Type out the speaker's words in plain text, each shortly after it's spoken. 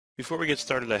Before we get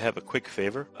started, I have a quick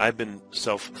favor. I've been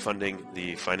self-funding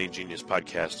the Finding Genius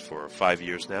podcast for 5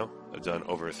 years now. I've done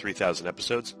over 3,000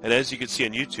 episodes. And as you can see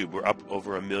on YouTube, we're up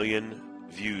over 1 million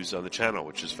views on the channel,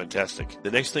 which is fantastic.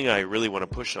 The next thing I really want to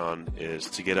push on is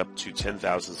to get up to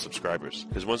 10,000 subscribers,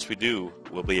 because once we do,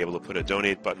 we'll be able to put a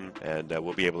donate button, and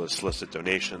we'll be able to solicit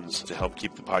donations to help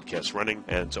keep the podcast running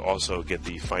and to also get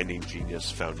the Finding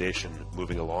Genius Foundation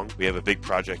moving along. We have a big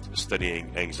project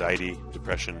studying anxiety,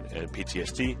 depression, and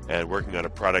PTSD, and working on a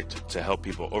product to help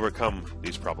people overcome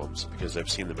these problems, because I've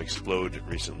seen them explode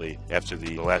recently after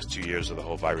the last 2 years of the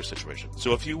whole virus situation.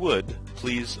 So if you would,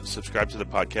 please subscribe to the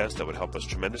podcast. That would help us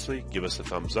tremendously. Give us a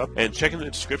thumbs up, and check in the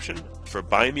description for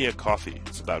Buy Me a Coffee.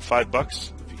 It's about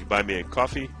 $5. If you could buy me a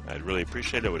coffee, I'd really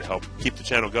appreciate it. It would help keep the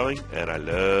channel going, and I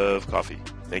love coffee.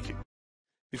 Thank you.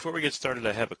 Before we get started,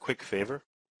 I have a quick favor.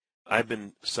 I've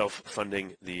been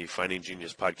self-funding the Finding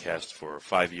Genius podcast for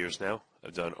 5 years now.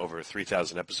 I've done over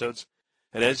 3,000 episodes,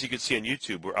 and as you can see on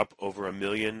YouTube, we're up over 1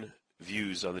 million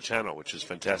views on the channel, which is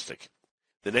fantastic.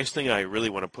 The next thing I really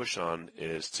want to push on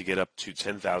is to get up to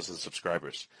 10,000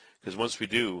 subscribers, because once we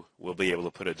do, we'll be able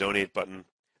to put a donate button,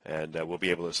 and we'll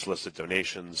be able to solicit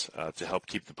donations to help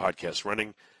keep the podcast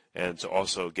running and to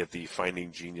also get the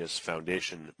Finding Genius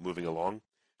Foundation moving along.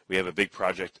 We have a big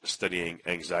project studying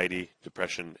anxiety,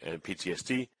 depression, and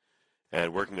PTSD,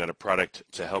 and working on a product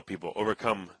to help people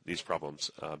overcome these problems,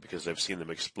 because I've seen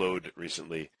them explode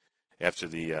recently after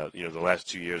the last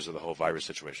 2 years of the whole virus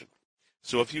situation.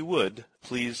 So if you would,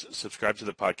 please subscribe to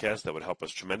the podcast. That would help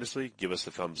us tremendously. Give us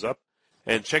a thumbs up,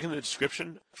 and check in the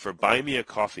description for Buy Me a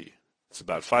Coffee. It's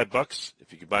about $5.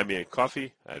 If you could buy me a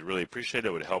coffee, I'd really appreciate it.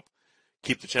 It would help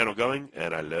keep the channel going,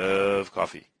 and I love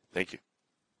coffee. Thank you.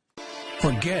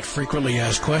 Forget frequently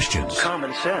asked questions.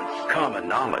 Common sense, common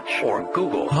knowledge, or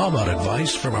Google. How about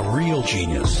advice from a real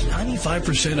genius?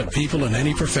 95% of people in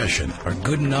any profession are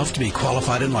good enough to be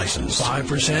qualified and licensed.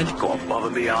 5% go above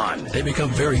and beyond. They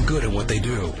become very good at what they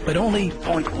do, but only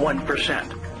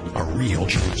 0.1% are real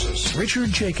geniuses. Richard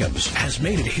Jacobs has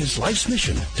made it his life's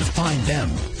mission to find them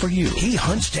for you. He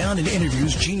hunts down and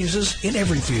interviews geniuses in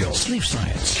every field: sleep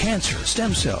science, cancer,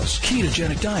 stem cells,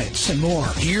 ketogenic diets, and more.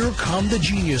 Here come the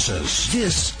geniuses.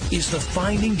 This is the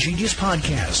Finding Genius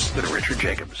Podcast with Richard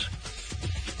Jacobs.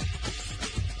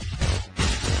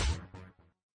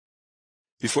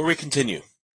 Before we continue,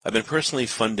 I've been personally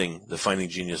funding the Finding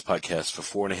Genius podcast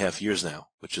for 4.5 years now,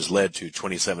 which has led to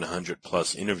 2,700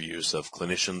 plus interviews of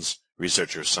clinicians,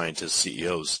 researchers, scientists,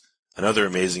 CEOs, and other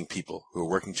amazing people who are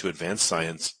working to advance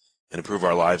science and improve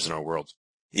our lives and our world.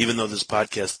 Even though this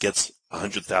podcast gets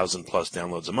 100,000 plus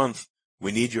downloads a month,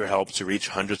 we need your help to reach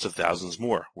hundreds of thousands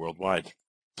more worldwide.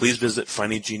 Please visit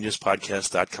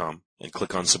findinggeniuspodcast.com and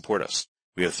click on Support Us.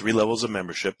 We have 3 levels of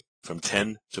membership from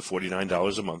 $10 to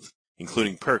 $49 a month,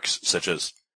 including perks such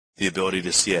as the ability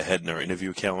to see ahead in our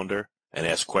interview calendar and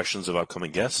ask questions of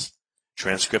upcoming guests,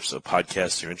 transcripts of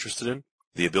podcasts you're interested in,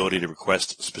 the ability to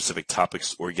request specific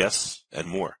topics or guests, and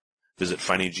more. Visit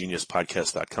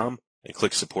findinggeniuspodcast.com and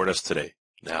click Support Us today.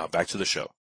 Now, back to the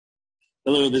show.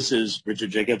 Hello, this is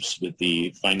Richard Jacobs with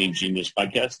the Finding Genius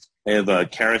podcast. I have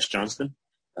Karis Johnston.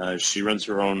 She runs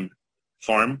her own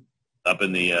farm up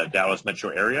in the Dallas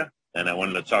metro area, and I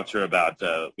wanted to talk to her about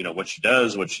what she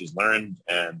does, what she's learned,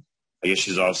 and I guess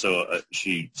she's also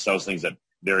she sells things at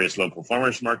various local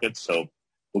farmers markets. So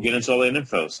we'll get into all that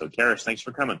info. So Karis, thanks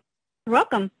for coming. You're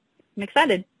welcome. I'm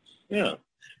excited. Yeah.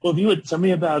 Well, if you would tell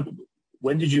me about,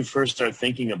 when did you first start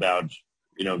thinking about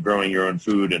growing your own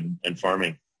food and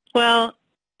farming? Well,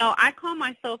 I call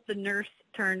myself the nurse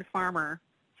turned farmer.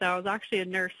 So I was actually a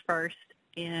nurse first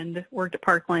and worked at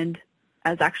Parkland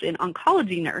as actually an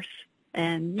oncology nurse.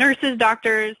 And nurses,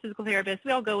 doctors, physical therapists,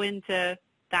 we all go into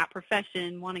that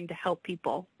profession wanting to help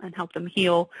people and help them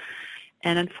heal.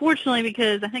 And unfortunately,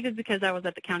 because I was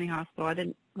at the county hospital, I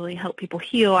didn't really help people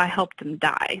heal. I helped them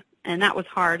die. And that was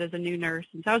hard as a new nurse.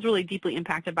 And so I was really deeply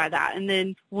impacted by that. And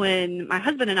then when my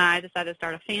husband and I decided to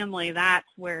start a family, that's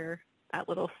where that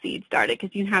little seed started.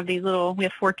 Because we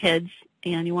have 4 kids,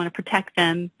 and you want to protect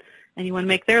them, and you want to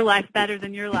make their life better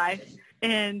than your life.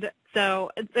 And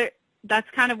so that's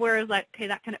kind of where I was like, okay,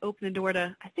 that kind of opened the door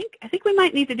to, I think we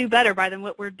might need to do better than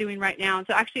what we're doing right now. And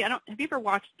so actually, have you ever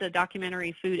watched the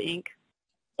documentary Food Inc.?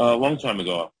 A long time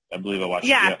ago, I believe I watched it.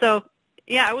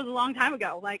 Yeah, it was a long time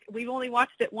ago. Like, we've only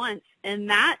watched it once. And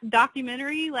that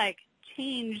documentary,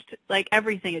 changed,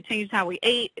 everything. It changed how we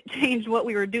ate. It changed what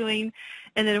we were doing.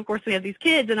 And then, of course, we have these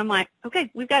kids. And I'm like,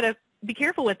 okay, we've got to be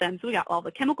careful with them. So we got all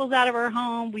the chemicals out of our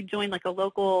home. We joined, a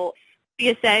local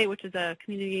CSA, which is a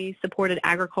community-supported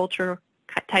agriculture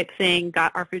type thing,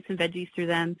 got our fruits and veggies through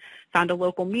them, found a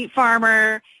local meat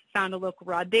farmer, found a local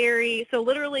raw dairy. So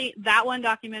literally that one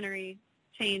documentary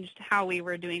changed how we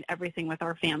were doing everything with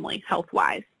our family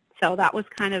health-wise. So that was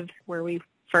kind of where we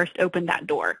first opened that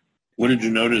door. What did you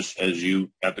notice as you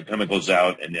got the chemicals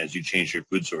out and as you changed your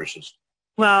food sources?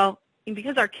 Well,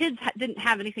 because our kids didn't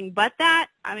have anything but that,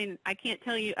 I mean, I can't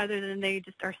tell you other than they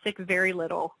just are sick very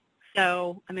little.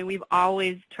 So, I mean, we've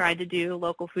always tried to do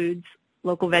local foods,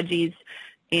 local veggies,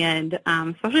 and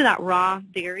especially that raw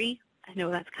dairy. I know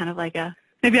that's kind of like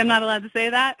maybe I'm not allowed to say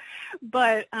that,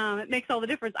 but it makes all the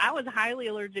difference. I was highly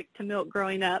allergic to milk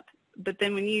growing up, but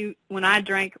then when I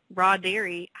drank raw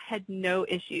dairy, I had no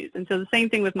issues. And so the same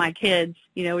thing with my kids,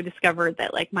 we discovered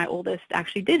that like my oldest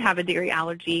actually did have a dairy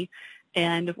allergy.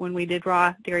 And when we did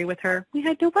raw dairy with her, we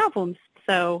had no problems.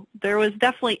 So there was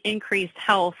definitely increased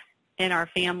health in our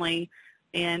family,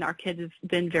 and our kids have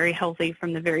been very healthy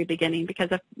from the very beginning because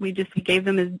we gave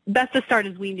them as best a start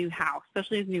as we knew how,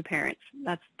 especially as new parents.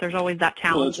 There's always that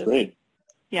challenge. Well, that's great.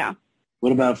 Yeah.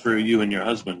 What about for you and your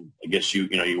husband? I guess you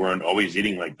weren't always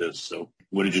eating like this. So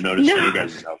what did you notice in your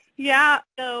guys' health? Yeah.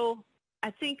 So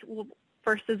I think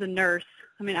first as a nurse,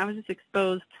 I mean, I was just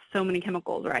exposed to so many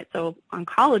chemicals, right? So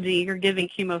oncology, you're giving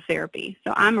chemotherapy.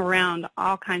 So I'm around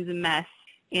all kinds of mess.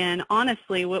 And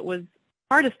honestly, what was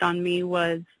hardest on me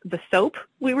was the soap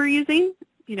we were using.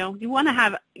 You want to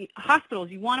have hospitals,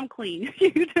 you want them clean.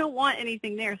 You don't want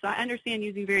anything there. So I understand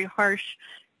using very harsh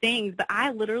things, but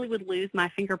I literally would lose my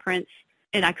fingerprints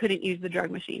and I couldn't use the drug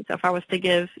machine. So if I was to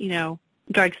give,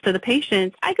 drugs to the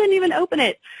patients, I couldn't even open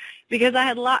it because I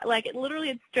had it literally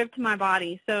had stripped my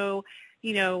body. So,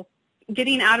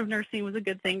 getting out of nursing was a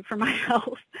good thing for my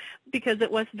health because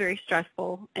it was very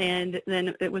stressful, and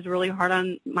then it was really hard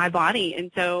on my body.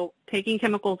 And so taking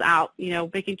chemicals out,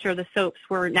 making sure the soaps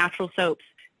were natural soaps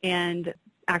and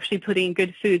actually putting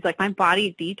good foods, like my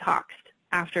body detoxed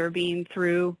after being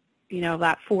through,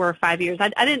 that 4 or 5 years.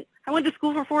 I went to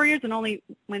school for 4 years and only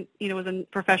was a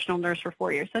professional nurse for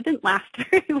 4 years. So it didn't last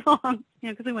very long,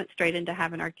 because we went straight into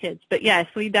having our kids. But yes,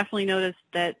 we definitely noticed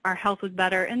that our health was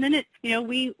better. And then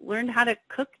we learned how to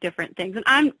cook different things.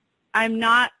 And I'm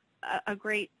not a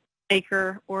great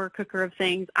baker or cooker of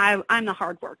things. I'm the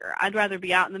hard worker. I'd rather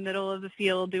be out in the middle of the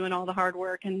field doing all the hard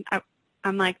work. And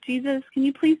I'm like, Jesus, can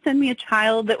you please send me a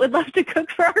child that would love to cook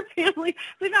for our family?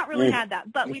 We've not really had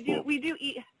that, but we do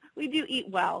eat. We do eat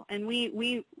well, and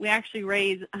we actually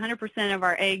raise 100% of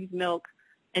our eggs, milk,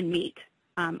 and meat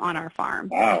on our farm.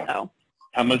 Wow. So.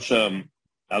 How much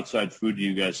outside food do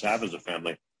you guys have as a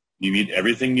family? Do you eat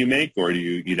everything you make, or do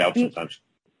you eat out sometimes?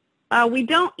 We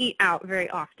don't eat out very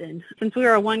often. Since we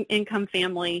are a one-income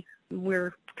family,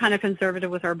 we're kind of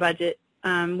conservative with our budget.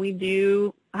 We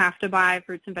do have to buy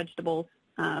fruits and vegetables.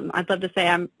 I'd love to say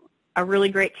I'm a really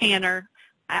great canner.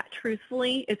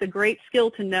 Truthfully, it's a great skill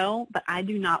to know, but I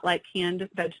do not like canned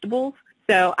vegetables.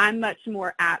 So I'm much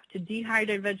more apt to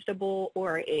dehydrate a vegetable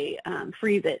or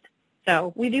freeze it.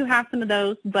 So we do have some of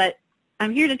those, but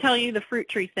I'm here to tell you the fruit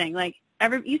tree thing. Like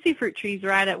you see fruit trees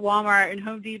right at Walmart and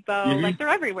Home Depot, Mm-hmm. like they're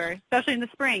everywhere, especially in the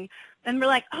spring. And we're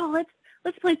like, oh,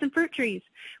 let's plant some fruit trees.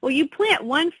 Well, you plant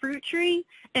one fruit tree,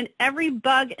 and every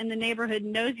bug in the neighborhood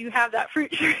knows you have that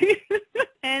fruit tree.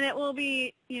 And it will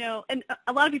be, and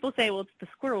a lot of people say, well, it's the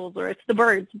squirrels or it's the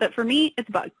birds. But for me, it's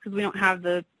bugs because we don't have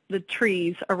the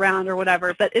trees around or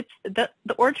whatever. But it's the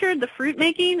orchard, the fruit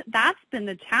making, that's been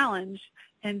the challenge,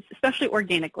 and especially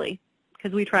organically,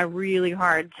 because we try really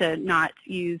hard to not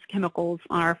use chemicals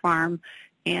on our farm.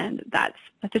 And that's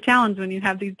a challenge when you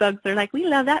have these bugs. They're like, we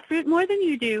love that fruit more than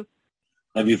you do.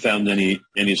 Have you found any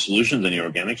solutions, any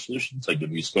organic solutions? Like,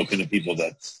 have you spoken to people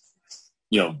that,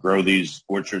 grow these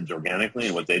orchards organically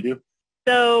and what they do?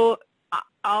 So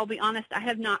I'll be honest, I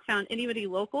have not found anybody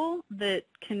local that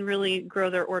can really grow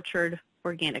their orchard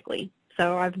organically.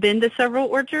 So I've been to several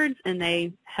orchards, and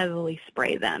they heavily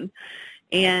spray them.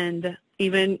 And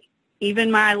even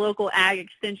my local ag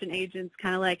extension agent's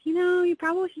kind of like, you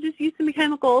probably should just use some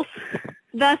chemicals.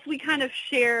 Thus, we kind of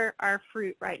share our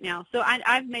fruit right now. So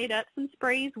I've made up some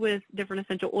sprays with different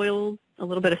essential oils, a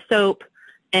little bit of soap,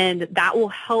 and that will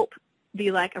help be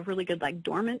like a really good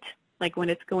dormant, like when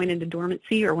it's going into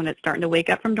dormancy or when it's starting to wake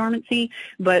up from dormancy.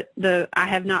 But I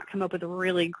have not come up with a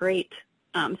really great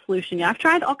solution yet. I've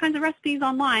tried all kinds of recipes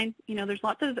online. There's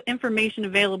lots of information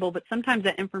available, but sometimes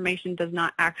that information does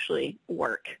not actually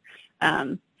work.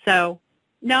 So,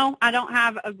 no, I don't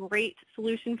have a great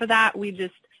solution for that. We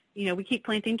just, we keep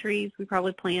planting trees. We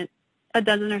probably plant a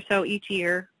dozen or so each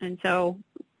year. And so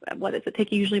what does it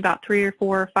take usually about 3 or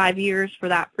 4 or 5 years for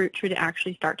that fruit tree to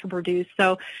actually start to produce.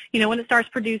 So, when it starts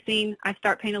producing, I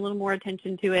start paying a little more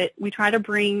attention to it. We try to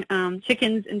bring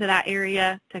chickens into that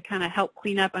area to kind of help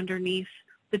clean up underneath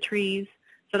the trees.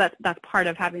 So that's part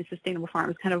of having a sustainable farm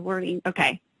is kind of learning,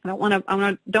 okay, I don't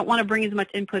want to bring as much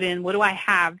input in. What do I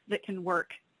have that can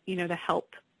work, to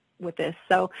help with this?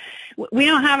 So we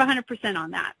don't have 100%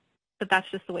 on that, but that's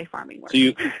just the way farming works.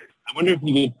 So I wonder if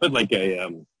you could put like a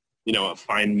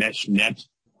fine mesh net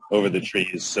over the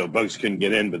trees so bugs couldn't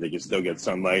get in, but they could still get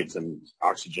sunlight and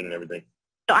oxygen and everything.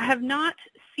 So I have not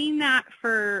seen that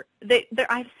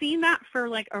I've seen that for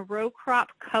like a row crop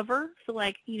cover. So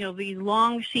like, these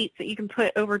long sheets that you can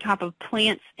put over top of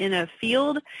plants in a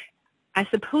field. I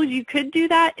suppose you could do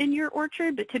that in your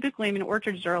orchard, but typically,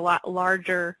 orchards are a lot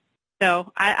larger.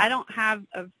 So I don't have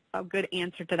a good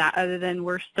answer to that other than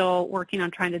we're still working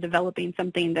on trying to developing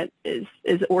something that is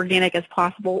as organic as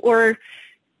possible. Or,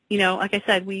 like I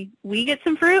said, we get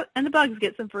some fruit and the bugs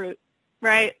get some fruit,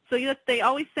 right? So they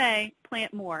always say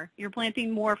plant more. You're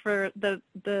planting more for the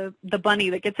bunny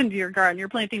that gets into your garden. You're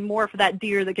planting more for that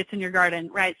deer that gets in your garden,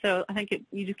 right? So I think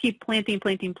you just keep planting.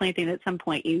 At some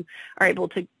point you are able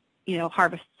to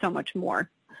harvest so much more.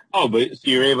 Oh, but so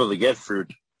you're able to get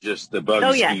fruit, just the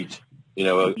bugs eat,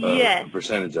 a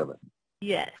percentage of it.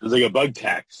 Yes. It's like a bug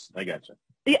tax. I gotcha.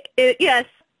 Yes.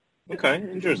 Okay,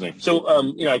 interesting. So,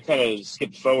 I kind of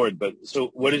skipped forward, but so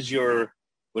what does your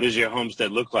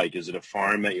homestead look like? Is it a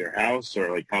farm at your house,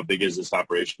 or like how big is this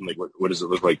operation? Like what does it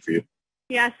look like for you?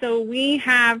 Yeah, so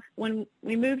when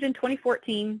we moved in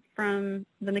 2014 from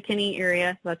the McKinney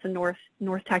area, so that's in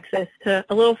North Texas, to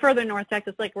a little further North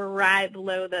Texas, like we're right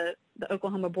below the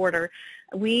Oklahoma border,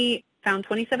 we found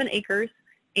 27 acres,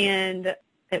 and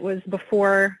it was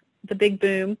before the big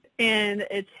boom, and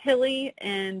it's hilly,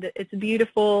 and it's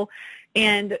beautiful,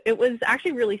 and it was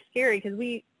actually really scary because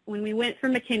when we went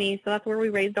from McKinney, so that's where we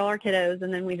raised all our kiddos,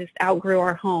 and then we just outgrew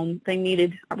our home.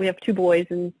 We have 2 boys,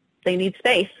 and they need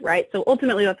space, right? So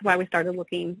ultimately that's why we started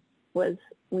looking, was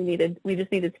we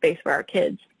just needed space for our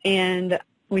kids. And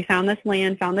we found this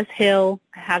land, found this hill,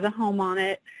 it has a home on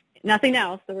it, nothing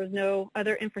else. There was no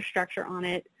other infrastructure on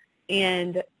it.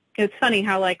 And it's funny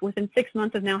how like within 6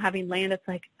 months of now having land, it's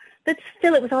like, let's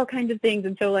fill it with all kinds of things.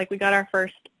 And so like we got our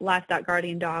first livestock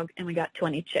guardian dog and we got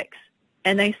 20 chicks.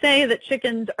 And they say that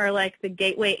chickens are like the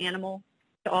gateway animal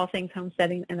to all things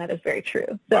homesteading, and that is very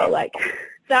true. So like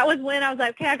that was when I was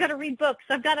like, okay, I've got to read books.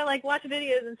 I've got to like watch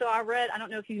videos. And so I don't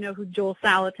know if you know who Joel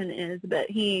Salatin is, but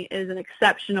he is an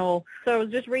exceptional. So I was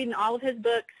just reading all of his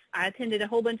books. I attended a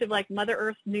whole bunch of like Mother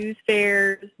Earth news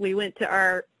fairs. We went to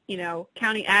our,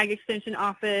 county ag extension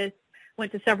office,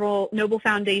 went to several Noble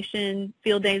Foundation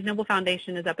field days. Noble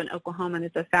Foundation is up in Oklahoma, and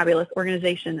it's a fabulous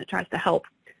organization that tries to help,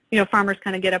 farmers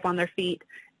kind of get up on their feet.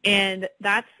 And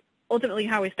that's ultimately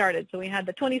how we started. So we had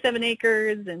the 27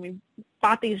 acres, and we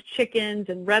bought these chickens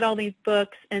and read all these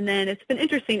books. And then it's been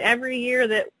interesting. Every year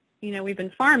that, we've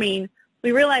been farming,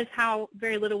 we realized how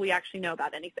very little we actually know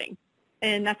about anything.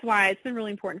 And that's why it's been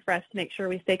really important for us to make sure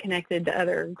we stay connected to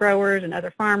other growers and other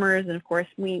farmers. And of course,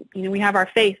 we have our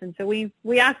faith. And so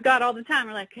we ask God all the time.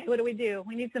 We're like, okay, what do we do?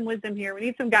 We need some wisdom here. We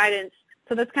need some guidance.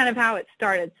 So that's kind of how it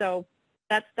started. So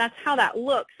that's how that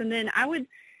looks. And then I would,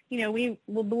 we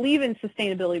will believe in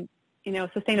sustainability,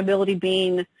 sustainability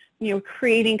being,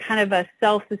 creating kind of a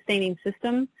self-sustaining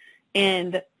system.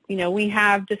 And, we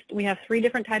have 3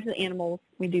 different types of animals.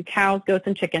 We do cows, goats,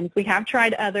 and chickens. We have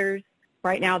tried others.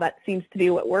 Right now, that seems to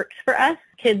be what works for us.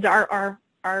 Kids are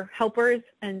helpers,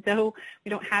 and so we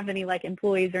don't have any like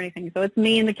employees or anything. So it's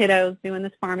me and the kiddos doing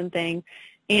this farming thing.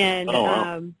 And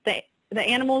the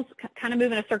animals kind of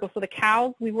move in a circle. So the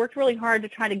cows, we worked really hard to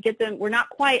try to get them. We're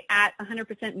not quite at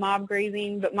 100% mob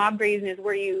grazing, but mob grazing is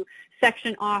where you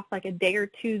section off like a day or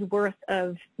two's worth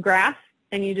of grass,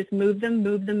 and you just move them.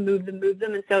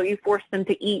 And so you force them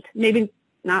to eat maybe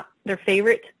not their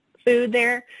favorite food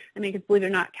there. I mean, because believe it or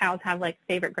not, cows have like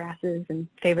favorite grasses and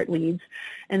favorite weeds.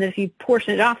 And then if you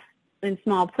portion it off in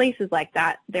small places like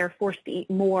that, they're forced to eat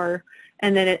more,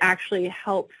 and then it actually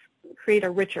helps create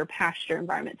a richer pasture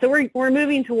environment. So we're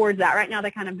moving towards that. Right now they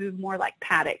kind of move more like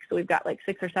paddocks. So we've got like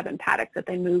 6 or 7 paddocks that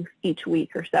they move each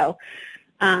week or so.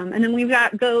 And then we've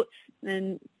got goats.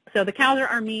 And so the cows are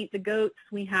our meat. The goats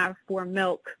we have for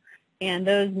milk, and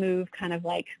those move kind of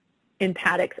like in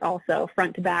paddocks also,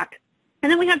 front to back.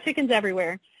 And then we have chickens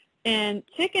everywhere. And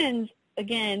chickens,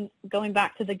 again, going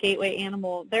back to the gateway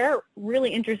animal, they're really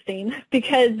interesting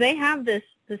because they have the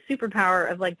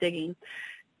superpower of like digging.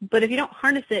 But if you don't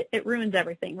harness it, it ruins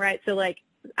everything, right? So like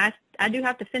I do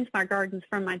have to fence my gardens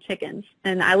from my chickens,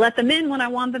 and I let them in when I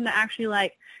want them to actually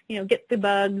like, get the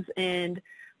bugs and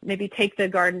maybe take the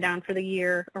garden down for the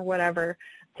year or whatever.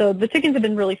 So the chickens have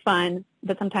been really fun,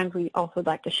 but sometimes we also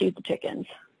like to shoot the chickens.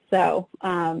 So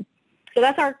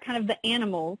that's our kind of the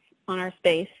animals on our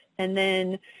space. And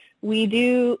then We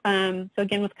do, so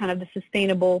again, with kind of the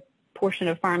sustainable portion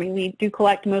of farming, we do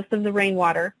collect most of the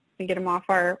rainwater. We get them off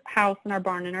our house and our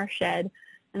barn and our shed.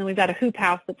 And then we've got a hoop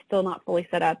house that's still not fully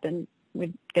set up, and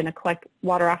we're going to collect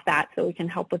water off that so we can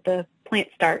help with the plant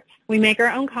starts. We make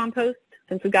our own compost.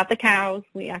 Since we've got the cows,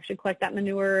 we actually collect that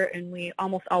manure, and we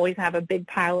almost always have a big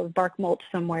pile of bark mulch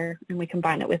somewhere, and we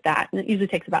combine it with that. And it usually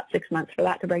takes about 6 months for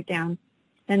that to break down.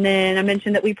 And then I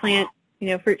mentioned that we plant,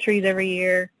 fruit trees every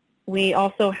year. We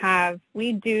also have,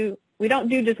 we don't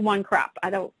do just one crop. I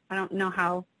don't know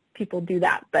how people do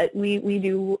that, but we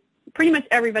do pretty much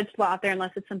every vegetable out there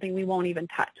unless it's something we won't even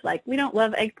touch. Like, we don't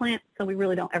love eggplant, so we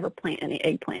really don't ever plant any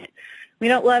eggplant. We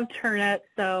don't love turnips,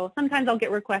 so sometimes I'll get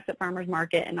requests at farmers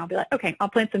market, and I'll be like, okay, I'll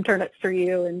plant some turnips for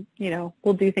you, and,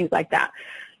 we'll do things like that.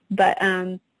 But,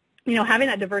 having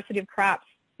that diversity of crops,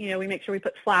 we make sure we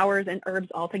put flowers and herbs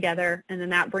all together, and then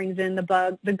that brings in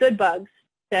the good bugs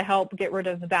to help get rid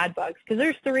of the bad bugs. Because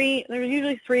there's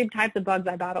usually three types of bugs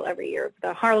I battle every year: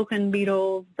 the harlequin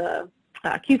beetles, the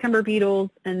cucumber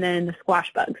beetles, and then the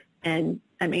squash bugs. And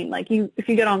I mean, if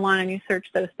you get online and you search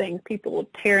those things, people will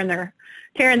tearing their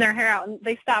hair out, and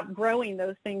they stop growing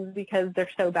those things because they're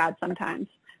so bad sometimes.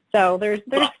 So there's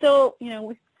still,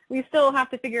 we still have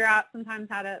to figure out sometimes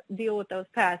how to deal with those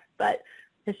pests, but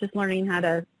it's just learning how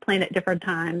to plant at different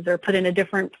times or put in a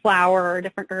different flower or a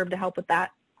different herb to help with that.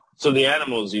 So the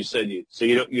animals, you said,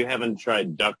 you haven't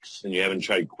tried ducks, and you haven't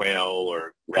tried quail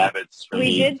or rabbits for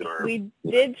meat? We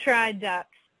did try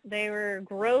ducks. They were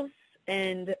gross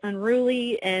and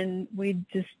unruly, and we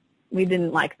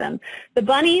didn't like them. The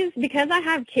bunnies, because I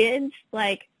have kids,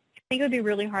 I think it would be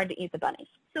really hard to eat the bunnies.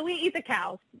 So we eat the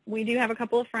cows. We do have a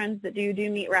couple of friends that do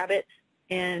meat rabbits,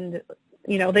 and,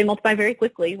 they multiply very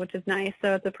quickly, which is nice.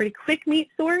 So it's a pretty quick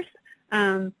meat source.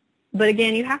 But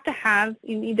again, you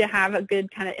need to have a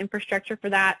good kind of infrastructure for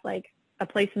that, like a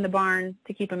place in the barn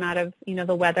to keep them out of,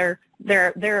 the weather.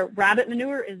 Their rabbit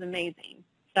manure is amazing.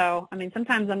 So, I mean,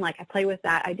 sometimes I'm like, I play with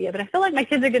that idea, but I feel like my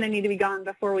kids are going to need to be gone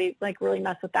before we really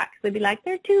mess with that, because they'd be like,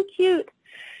 they're too cute.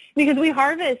 Because we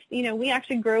harvest, we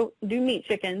actually do meat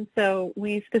chickens. So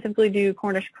we specifically do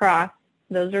Cornish cross.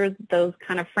 Those are those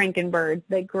kind of Frankenbirds.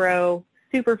 They grow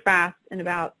super fast in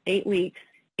about 8 weeks.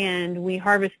 And we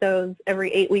harvest those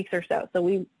every 8 weeks or so. So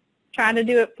we try to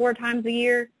do it 4 times a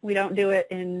year. We don't do it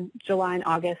in July and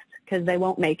August because they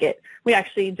won't make it. We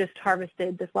actually just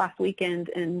harvested this last weekend,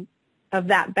 and of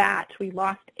that batch, we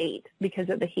lost 8 because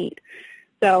of the heat.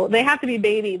 So they have to be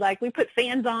baby. We put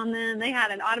fans on them. They had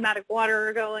an automatic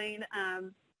water going.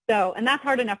 And that's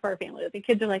hard enough for our family. The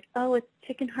kids are like, oh, it's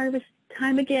chicken harvest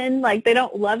time again. They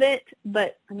don't love it,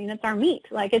 but I mean, it's our meat.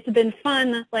 It's been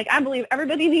fun. I believe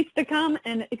everybody needs to come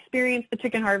and experience the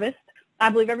chicken harvest. I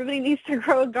believe everybody needs to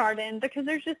grow a garden, because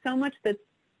there's just so much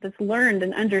that's learned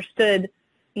and understood,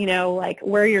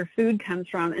 where your food comes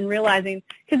from, and realizing,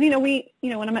 because,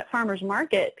 when I'm at farmers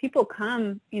market, people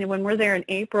come, when we're there in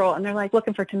April, and they're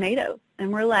looking for tomatoes.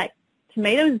 And we're like,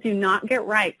 tomatoes do not get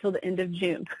ripe till the end of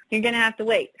June. You're going to have to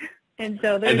wait. And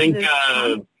so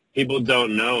there's people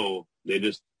don't know. They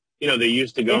just, they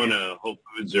used to go into Whole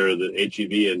Foods or the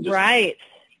H-E-B and just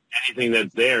anything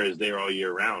that's there is there all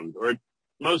year round, or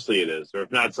mostly it is, or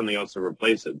if not, something else to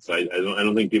replace it. So I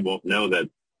don't think people know that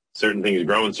certain things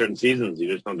grow in certain seasons.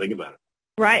 You just don't think about it.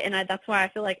 Right, and that's why I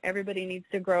feel like everybody needs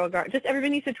to grow a garden. Just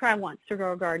everybody needs to try once to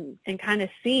grow a garden and kind of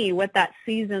see what that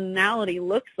seasonality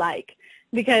looks like.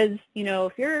 Because,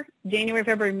 if you're January,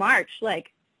 February, March,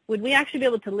 would we actually be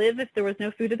able to live if there was no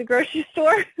food at the grocery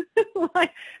store? I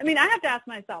have to ask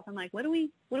myself, I'm like, what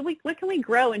can we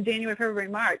grow in January, February,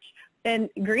 March? And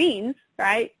greens,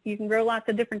 right? You can grow lots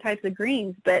of different types of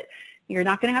greens, but you're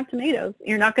not going to have tomatoes.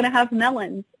 You're not going to have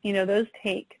melons. Those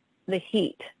take the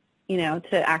heat,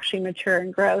 to actually mature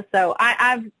and grow. So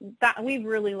we've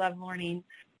really loved learning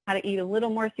how to eat a little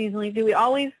more seasonally. Do we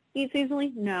always eat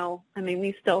seasonally? No.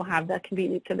 We still have the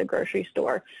convenience of the grocery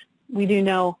store. We do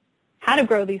know how to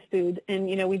grow these foods, and,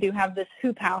 we do have this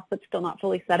hoop house that's still not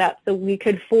fully set up. So we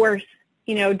could force,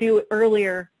 do it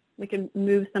earlier. We could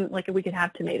move we could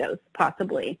have tomatoes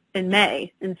possibly in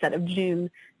May instead of June,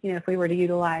 if we were to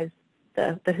utilize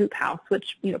the hoop house,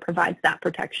 which, provides that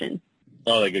protection.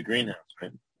 Oh, like a greenhouse,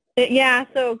 right? Yeah.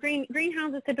 So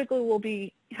greenhouses typically will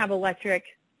have electric,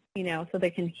 so they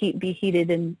can be heated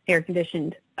and air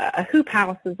conditioned. A hoop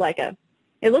house is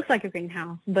it looks like a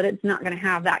greenhouse, but it's not going to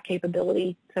have that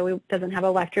capability. So it doesn't have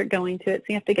electric going to it. So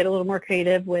you have to get a little more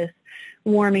creative with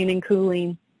warming and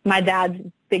cooling. My dad's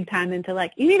big time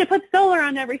into you need to put solar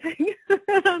on everything.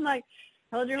 I'm like,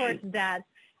 hold your horses, Dad.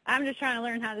 I'm just trying to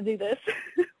learn how to do this.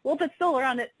 We'll put solar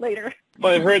on it later.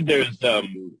 Well, I've heard there's,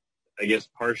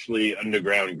 partially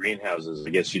underground greenhouses.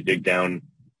 I guess you dig down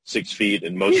 6 feet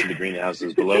and most of the greenhouse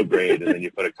is below grade, and then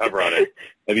you put a cover on it.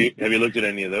 Have you looked at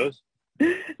any of those?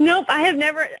 Nope, I have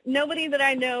never. Nobody that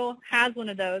I know has one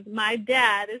of those. My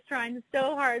dad is trying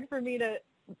so hard for me to,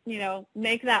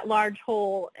 make that large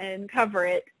hole and cover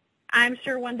it. I'm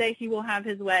sure one day he will have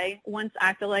his way once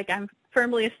I feel like I'm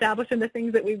firmly established in the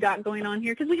things that we've got going on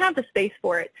here, because we have the space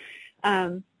for it.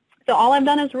 So all I've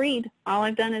done is read. All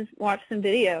I've done is watch some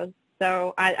videos.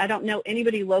 So I don't know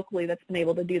anybody locally that's been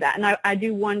able to do that. And I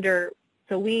do wonder,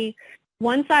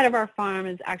 one side of our farm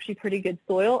is actually pretty good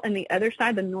soil, and the other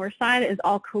side, the north side, is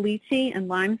all caliche and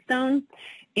limestone.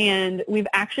 And we've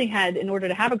actually had, in order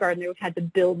to have a garden there, we've had to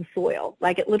build soil.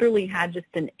 Like, it literally had just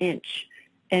an inch.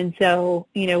 And so,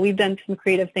 we've done some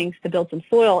creative things to build some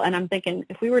soil. And I'm thinking,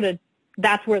 if we were to,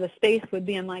 that's where the space would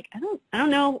be. I'm like, I don't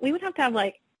know. We would have to have,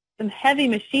 like, some heavy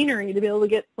machinery to be able to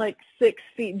get, like, 6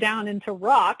 feet down into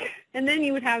rock. And then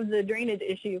you would have the drainage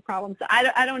issue problem. So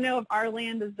I don't know if our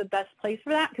land is the best place for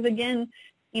that. Because, again,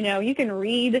 you can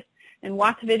read and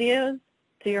watch videos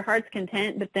to your heart's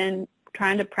content, but then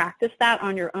trying to practice that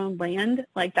on your own land,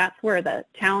 like, that's where the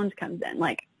challenge comes in.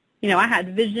 Like, I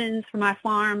had visions for my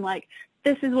farm, like,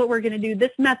 this is what we're going to do.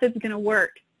 This method's going to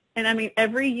work. And, I mean,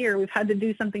 every year we've had to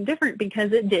do something different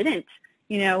because it didn't.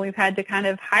 We've had to kind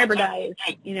of hybridize,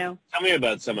 Tell me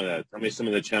about some of that. Tell me some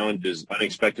of the challenges,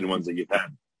 unexpected ones that you've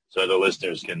had, so the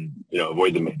listeners can,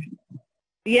 avoid them maybe.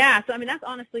 Yeah, so, I mean,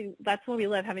 that's what we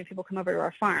love, having people come over to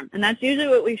our farm. And that's usually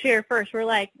what we share first. We're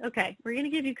like, okay, we're going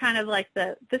to give you kind of like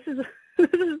this is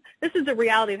the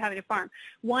reality of having a farm.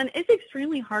 One, it's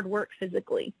extremely hard work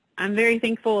physically. I'm very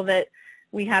thankful that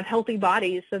we have healthy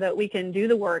bodies so that we can do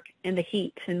the work in the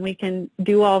heat, and we can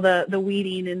do all the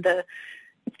weeding and the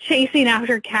chasing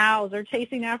after cows or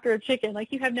chasing after a chicken.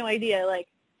 Like, you have no idea, like,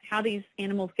 how these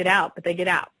animals get out, but they get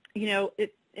out.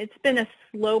 It's been a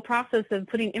slow process of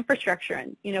putting infrastructure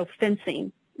in,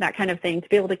 fencing, that kind of thing, to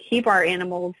be able to keep our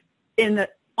animals on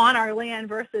our land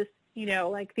versus,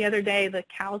 like the other day, the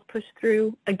cows pushed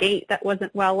through a gate that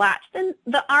wasn't well latched. And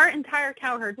our entire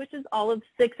cow herd, which is all of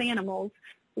 6 animals,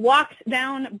 walked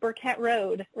down Burkett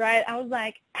Road, right? I was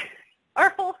like,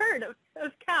 our whole herd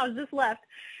of cows just left.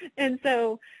 And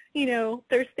so,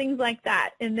 there's things like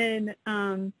that. And then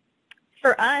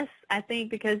for us, I think,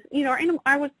 because, we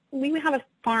have a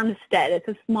farmstead. It's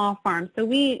a small farm. So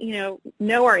we,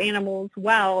 know our animals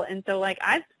well. And so, like,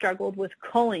 I've struggled with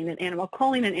culling an animal.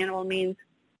 Culling an animal means,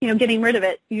 getting rid of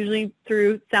it, usually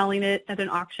through selling it at an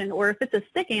auction. Or if it's a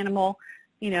sick animal,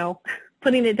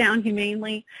 putting it down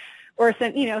humanely, or,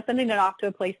 sending it off to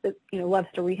a place that, loves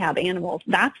to rehab animals.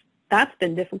 That's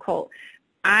been difficult.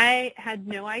 I had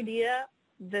no idea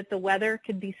that the weather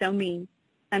could be so mean.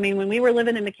 I mean, when we were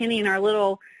living in McKinney in our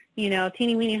little,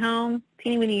 teeny-weeny home,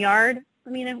 teeny-weeny yard, I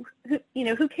mean,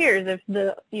 who cares if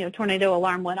the, tornado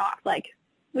alarm went off? Like,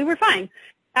 we were fine.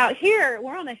 Out here,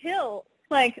 we're on a hill.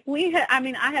 Like,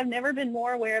 I have never been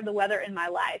more aware of the weather in my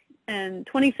life. In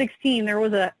 2016, there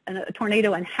was a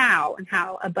tornado in Howe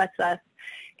abuts us.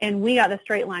 And we got the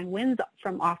straight line winds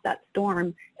from off that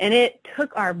storm, and it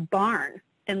took our barn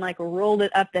and, like, rolled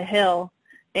it up the hill.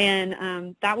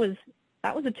 And that was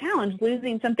a challenge,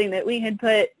 losing something that we had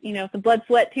put, some blood,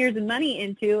 sweat, tears, and money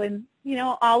into, and,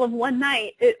 all of one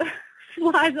night it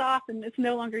flies off and it's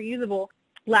no longer usable.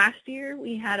 Last year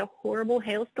we had a horrible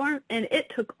hailstorm, and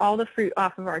it took all the fruit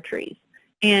off of our trees.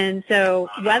 And so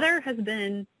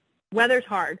weather's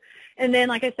hard. And then,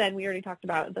 like I said, we already talked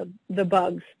about the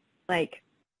bugs. Like,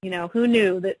 who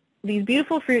knew that these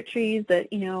beautiful fruit trees that,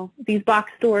 these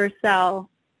box stores sell,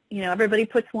 everybody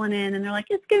puts one in and they're like,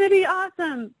 it's going to be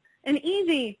awesome and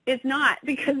easy. It's not,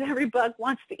 because every bug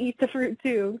wants to eat the fruit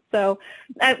too. So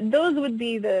those would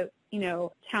be the,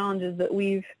 challenges that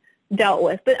we've dealt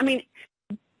with. But, I mean,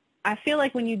 I feel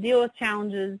like when you deal with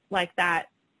challenges like that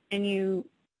and you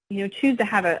choose to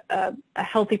have a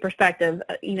healthy perspective,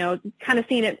 kind of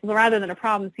seeing it rather than a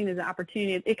problem, seen as an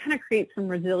opportunity, it kind of creates some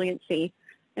resiliency.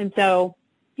 And so,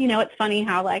 it's funny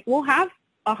how, like, we'll have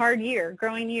a hard year,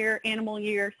 growing year, animal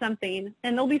year, something,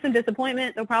 and there'll be some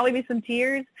disappointment. There'll probably be some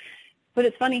tears. But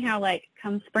it's funny how, like,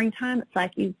 come springtime, it's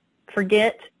like you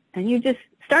forget and you just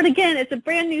start again. It's a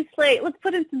brand new slate. Let's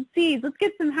put in some seeds. Let's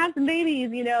have some babies,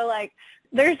 like,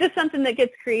 there's just something that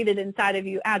gets created inside of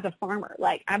you as a farmer.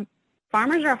 Like,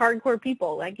 farmers are hardcore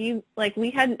people. Like,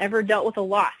 we hadn't ever dealt with a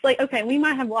loss. Like, okay, we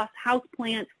might have lost house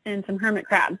plants and some hermit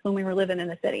crabs when we were living in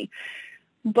the city,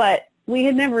 but we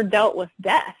had never dealt with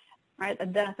death, right? The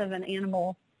death of an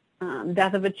animal,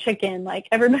 death of a chicken. Like,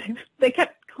 everybody, they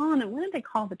kept calling them, what did they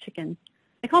call the chickens?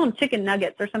 They called them chicken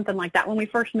nuggets or something like that when we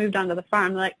first moved onto the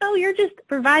farm. They're like, oh, you're just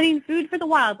providing food for the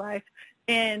wildlife.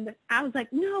 And I was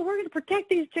like, no, we're going to protect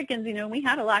these chickens. We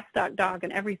had a livestock dog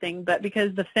and everything, but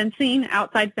because the fencing,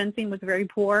 outside fencing was very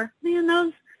poor,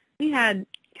 man, we had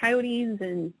coyotes,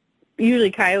 and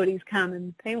usually coyotes come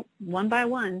and they one by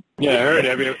one. Yeah, I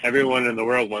heard everyone in the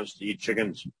world wants to eat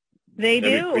chickens. They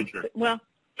Every do. creature. Well,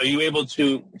 are you able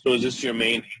to, so is this your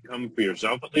main income for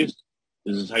yourself at least?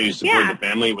 Is this how you support the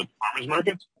family with farmers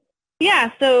markets?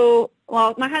 Yeah, so,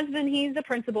 my husband, he's the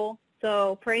principal,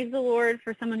 so praise the Lord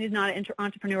for someone who's not an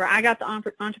entrepreneur. I got the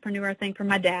entrepreneur thing from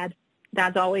my dad.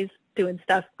 Dad's always doing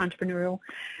stuff entrepreneurial.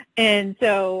 And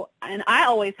I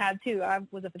always have too. I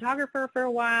was a photographer for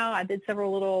a while. I did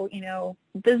several little,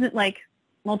 business, like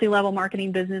multi-level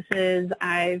marketing businesses.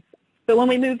 But when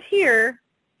we moved here,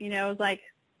 it was like,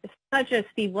 it's such a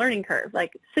steep learning curve.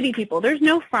 Like city people, there's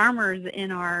no farmers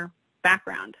in our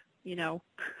background,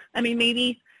 I mean,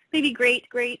 maybe great,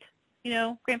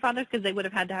 grandfathers, because they would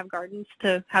have had to have gardens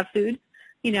to have food,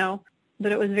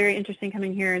 but it was very interesting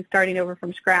coming here and starting over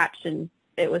from scratch, and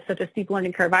it was such a steep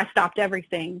learning curve. I stopped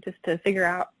everything just to figure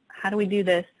out how do we do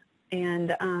this,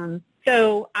 and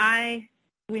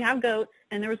we have goats,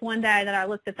 and there was one day that I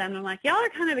looked at them and I'm like, y'all are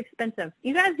kind of expensive.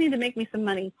 You guys need to make me some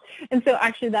money. And so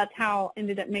actually that's how I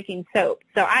ended up making soap.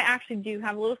 So I actually do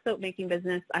have a little soap making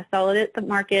business. I sell it at the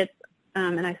markets,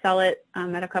 and I sell it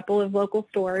at a couple of local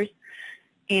stores.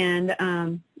 And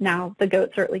now the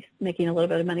goats are at least making a little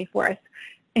bit of money for us.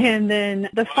 And then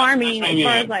the farming, as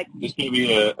far as like... This may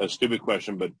be a stupid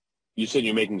question, but you said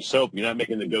you're making soap. You're not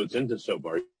making the goats into soap,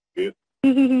 are you?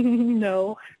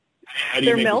 No. How do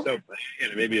you make the soap? Yeah,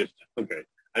 maybe it's... Okay.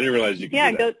 I didn't realize you could do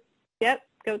that. Goats. Yep,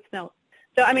 goat's milk.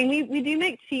 So, I mean, we do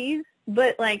make cheese,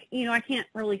 but, like, I can't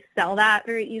really sell that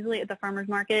very easily at the farmer's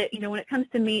market. When it comes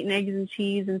to meat and eggs and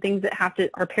cheese and things that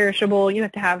are perishable, you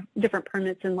have to have different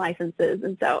permits and licenses.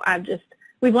 And so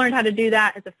we've learned how to do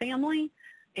that as a family.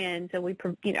 And so we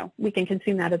can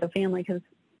consume that as a family because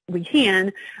we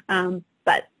can.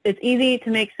 But it's easy to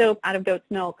make soap out of goat's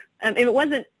milk.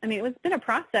 It's been a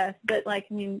process, but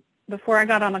before I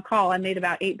got on the call, I made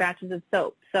about 8 batches of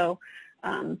soap. So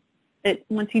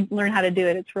once you learn how to do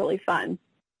it, it's really fun.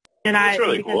 And that's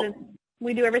really cool.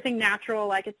 We do everything natural,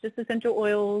 like it's just essential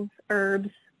oils, herbs,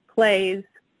 clays.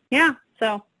 Yeah.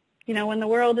 So, when the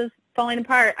world is falling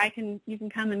apart, you can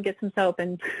come and get some soap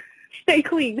and stay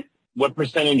clean. What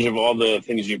percentage of all the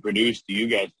things you produce do you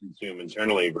guys consume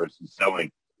internally versus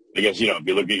selling? I guess, if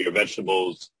you look at your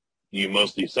vegetables, you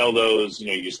mostly sell those.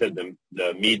 You said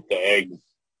the meat, the eggs,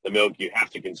 the milk, you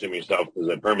have to consume yourself because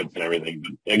of permits and everything.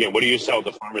 But again, what do you sell at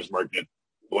the farmer's market?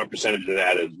 What percentage of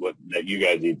that is that you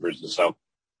guys eat versus sell?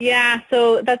 Yeah,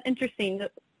 so that's interesting.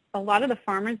 A lot of the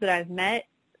farmers that I've met,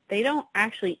 they don't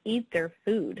actually eat their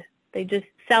food. They just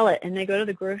sell it, and they go to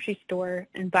the grocery store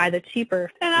and buy the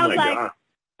cheaper. And I was like, God.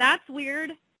 That's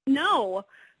weird. No.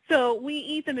 So we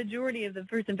eat the majority of the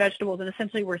fruits and vegetables, and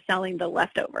essentially we're selling the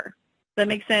leftover. That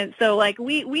makes sense. So,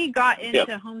 we got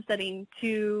into homesteading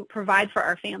to provide for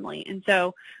our family, and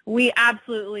so we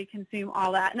absolutely consume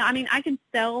all that. Now, I can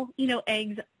sell,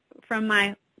 eggs from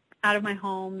out of my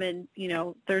home, and,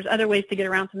 there's other ways to get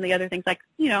around some of the other things. Like,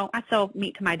 I sell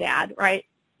meat to my dad, right?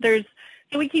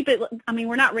 So we keep it,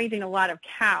 we're not raising a lot of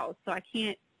cows, so I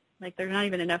can't, there's not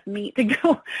even enough meat to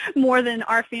go more than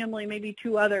our family, maybe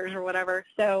 2 others or whatever.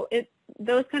 So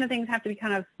those kind of things have to be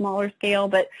kind of smaller scale,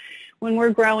 but when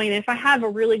we're growing, if I have a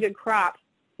really good crop,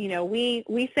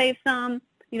 we save some.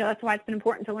 That's why it's been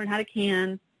important to learn how to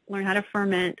can, learn how to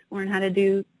ferment, learn how to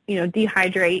do,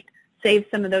 dehydrate, save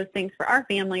some of those things for our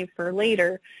family for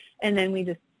later, and then we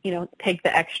just, take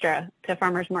the extra to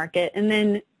farmer's market. And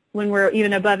then when we're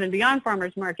even above and beyond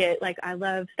farmer's market, I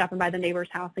love stopping by the neighbor's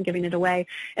house and giving it away.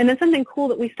 And then something cool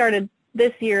that we started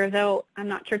this year, though I'm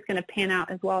not sure it's going to pan out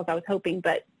as well as I was hoping,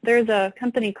 but there's a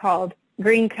company called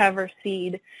Green Cover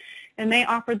Seed, and they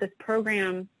offered this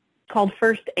program called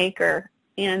First Acre,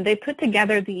 and they put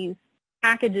together these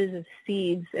packages of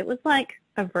seeds. It was like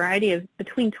a variety of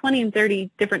between 20 and 30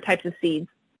 different types of seeds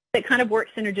that kind of work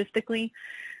synergistically.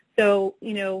 So,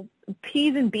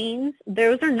 peas and beans,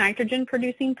 those are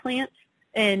nitrogen-producing plants,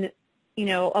 and,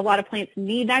 a lot of plants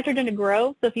need nitrogen to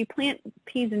grow. So if you plant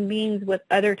peas and beans with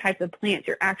other types of plants,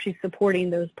 you're actually supporting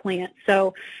those plants.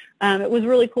 So it was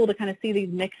really cool to kind of see these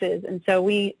mixes. And so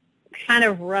we kind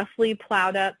of roughly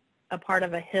plowed up a part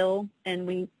of a hill,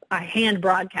 and I hand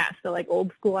broadcast. So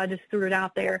old school, I just threw it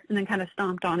out there and then kind of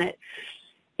stomped on it.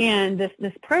 And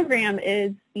this program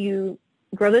is you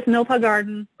grow this milpa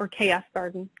garden or chaos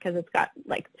garden because it's got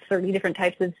 30 different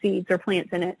types of seeds or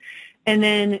plants in it. And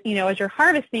then, as you're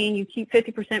harvesting, you keep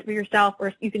 50% for yourself,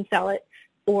 or you can sell it,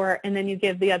 and then you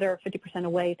give the other 50%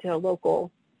 away to a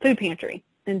local food pantry.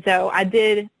 And so I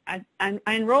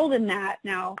enrolled in that.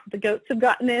 Now the goats have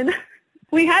gotten in.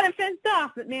 We had it fenced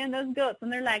off, but man, those goats,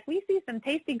 and they're like, we see some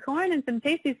tasty corn and some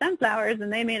tasty sunflowers,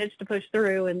 and they managed to push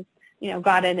through and,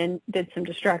 got in and did some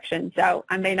destruction. So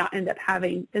I may not end up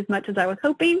having as much as I was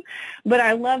hoping, but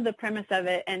I love the premise of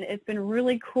it, and it's been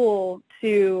really cool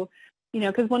to,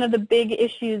 because one of the big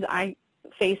issues I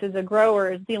face as a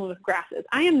grower is dealing with grasses.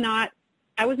 I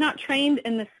was not trained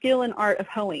in the skill and art of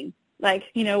hoeing,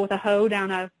 like, with a hoe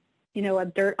down a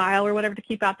dirt aisle or whatever to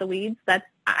keep out the weeds.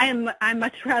 I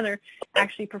much rather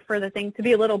actually prefer the thing to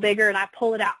be a little bigger, and I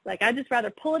pull it out. Like, I just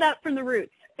rather pull it out from the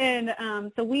roots. And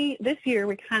so this year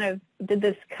we kind of did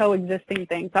this coexisting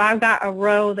thing. So I've got a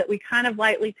row that we kind of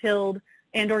lightly tilled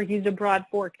and or used a broad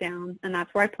fork down, and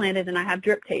that's where I planted, and I have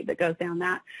drip tape that goes down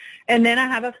that. And then I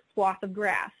have a swath of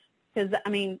grass because,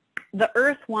 the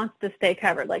earth wants to stay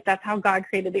covered. Like, that's how God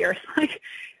created the earth. Like,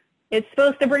 it's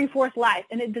supposed to bring forth life,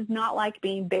 and it does not like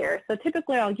being bare. So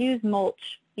typically I'll use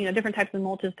mulch, different types of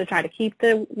mulches to try to keep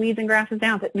the weeds and grasses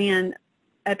down. But, man,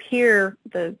 up here,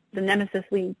 the nemesis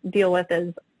we deal with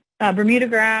is Bermuda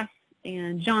grass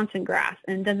and Johnson grass.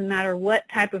 And it doesn't matter what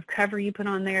type of cover you put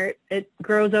on there, it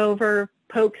grows over,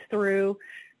 pokes through.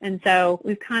 And so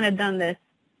we've kind of done this,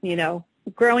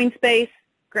 growing space,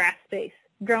 grass space,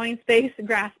 growing space,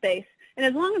 grass space. And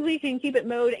as long as we can keep it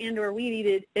mowed and or weed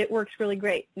eated, it works really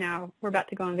great. Now, we're about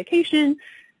to go on vacation,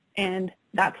 and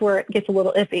that's where it gets a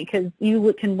little iffy because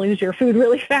you can lose your food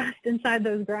really fast inside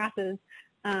those grasses.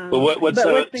 So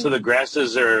the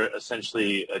grasses are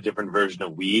essentially a different version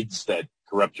of weeds that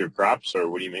corrupt your crops, or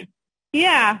what do you mean?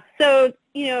 Yeah. So,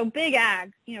 big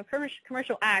ag,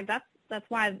 commercial ag, that's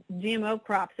why GMO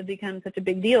crops have become such a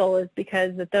big deal, is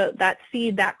because that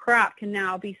seed, that crop can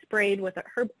now be sprayed with a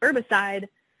herbicide.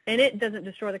 And it doesn't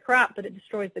destroy the crop, but it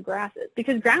destroys the grasses,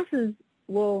 because grasses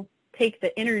will take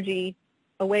the energy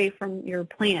away from your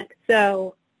plant.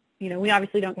 So, we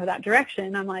obviously don't go that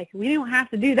direction. I'm like, we don't have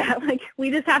to do that. Like, we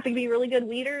just have to be really good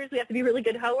weeders. We have to be really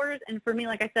good hoers. And for me,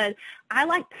 like I said, I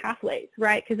like pathways,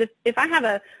 right? Because if I have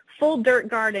a full dirt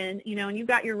garden, and you've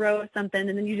got your row of something,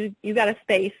 and then you got a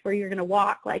space where you're going to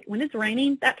walk, like when it's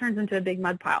raining, that turns into a big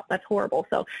mud pile. That's horrible.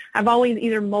 So I've always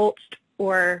either mulched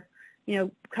or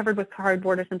covered with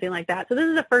cardboard or something like that. So this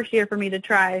is the first year for me to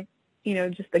try,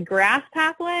 just the grass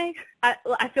pathway.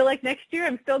 I feel like next year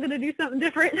I'm still going to do something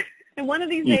different. And one of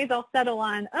these days I'll settle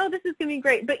on, this is going to be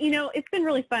great. But, it's been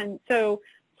really fun. So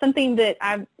something that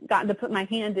I've gotten to put my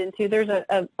hand into, there's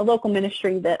a local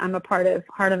ministry that I'm a part of,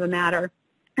 Heart of a Matter.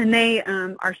 And they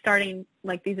are starting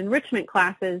like these enrichment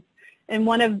classes. And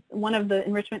one of the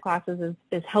enrichment classes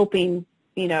is helping,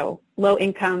 low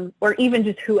income or even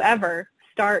just whoever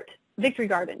start victory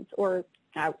gardens, or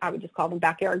I would just call them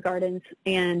backyard gardens.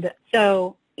 And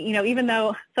so,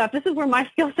 if this is where my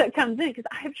skill set comes in, because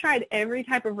I have tried every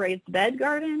type of raised bed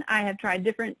garden. I have tried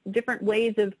different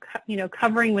ways of,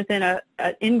 covering within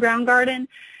an in-ground garden.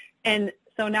 And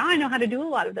so now I know how to do a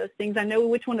lot of those things. I know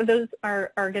which one of those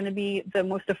are going to be the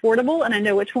most affordable, and I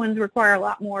know which ones require a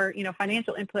lot more,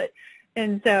 financial input.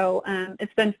 And so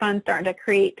it's been fun starting to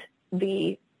create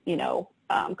the,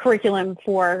 curriculum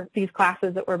for these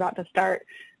classes that we're about to start.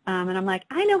 And I'm like,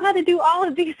 I know how to do all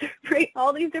these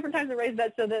different types of raised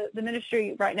beds. So the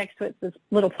ministry right next to it's this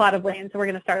little plot of land. So we're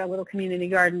going to start a little community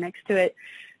garden next to it.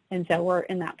 And so we're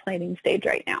in that planning stage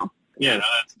right now. Yeah, no,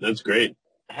 that's great.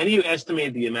 How do you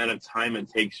estimate the amount of time it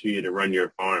takes for you to run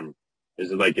your farm?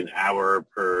 Is it like an hour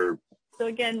per? So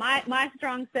again, my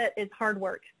strong set is hard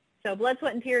work. So blood,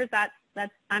 sweat, and tears, that's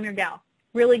I'm your gal.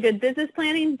 Really good business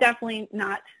planning, definitely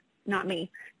not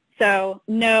me. So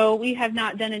no, we have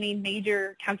not done any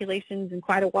major calculations in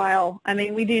quite a while. I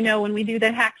mean, we do know when we do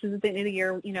the taxes at the end of the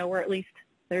year, we're at least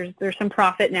there's some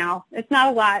profit now. It's not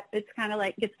a lot. It's kind of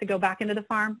like gets to go back into the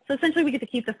farm. So essentially we get to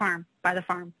keep the farm by the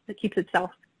farm. It keeps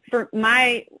itself. For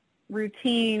my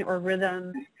routine or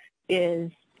rhythm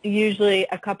is usually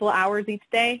a couple hours each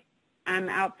day. I'm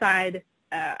outside.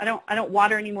 I don't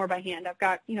water anymore by hand. I've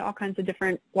got, all kinds of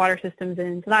different water systems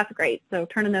in, so that's great. So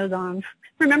turning those on,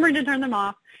 remembering to turn them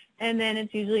off, and then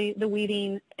it's usually the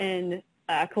weeding and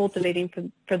cultivating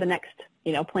for the next,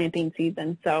 planting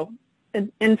season. So,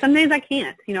 and some days I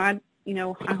can't. I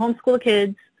homeschool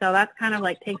kids, so that's kind of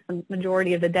like takes the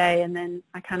majority of the day, and then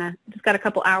I kind of just got a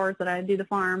couple hours that I do the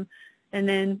farm, and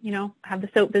then have the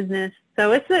soap business.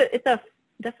 So it's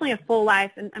definitely a full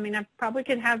life, and I mean I probably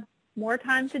could have more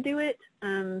time to do it.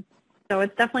 So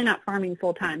it's definitely not farming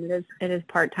full time. It is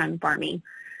part-time farming.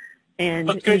 And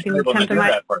I'll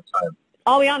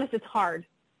be honest, it's hard.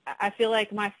 I feel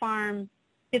like my farm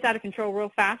gets out of control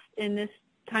real fast in this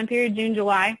time period, June,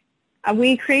 July.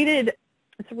 We created,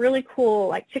 it's a really cool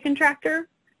like chicken tractor.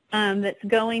 that's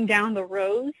going down the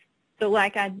rows. So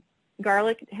like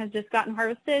garlic has just gotten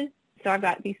harvested. So I've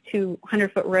got these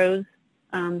 200-foot rows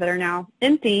that are now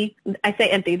empty. I say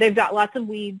empty. They've got lots of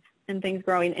weeds and things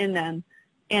growing in them.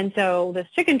 And so this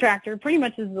chicken tractor pretty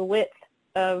much is the width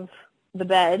of the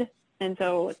bed. And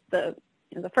so it's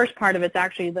the first part of it's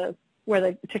actually where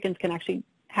the chickens can actually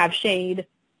have shade,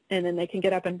 and then they can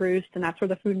get up and roost, and that's where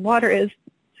the food and water is.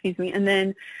 Excuse me. And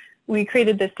then we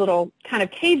created this little kind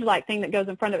of cage-like thing that goes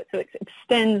in front of it, so it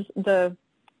extends the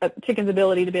chicken's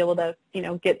ability to be able to,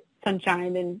 get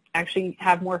sunshine and actually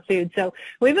have more food. So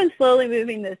we've been slowly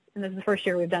moving this, and this is the first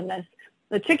year we've done this,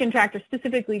 the chicken tractor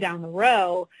specifically down the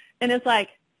row, and it's like,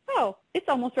 oh, it's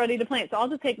almost ready to plant. So I'll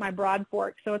just take my broad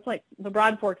fork. So it's like the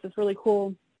broad fork's this really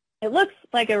cool. It looks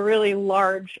like a really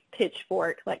large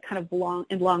pitchfork, like kind of long,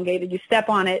 elongated. You step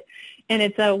on it, and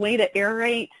it's a way to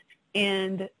aerate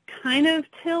and kind of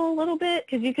till a little bit,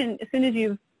 because you can, as soon as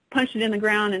you've punched it in the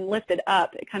ground and lift it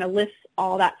up, it kind of lifts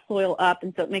all that soil up,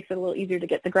 and so it makes it a little easier to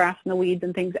get the grass and the weeds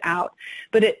and things out.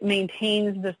 But it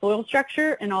maintains the soil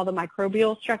structure and all the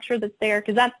microbial structure that's there,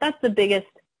 because that's the biggest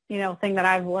thing that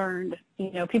I've learned.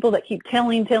 People that keep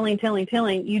tilling,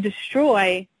 you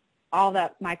destroy all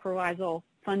that mycorrhizal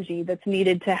fungi that's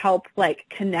needed to help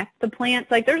connect the plants.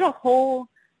 There's a whole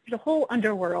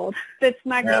underworld that's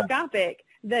microscopic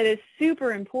that is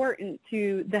super important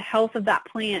to the health of that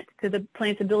plant, to the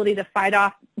plant's ability to fight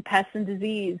off pests and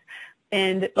disease.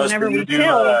 And whenever we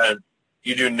till,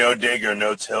 you do no dig or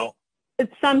no till?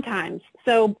 It's sometimes.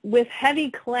 So with heavy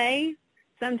clay,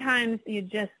 sometimes you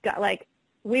just got I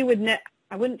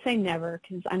wouldn't say never,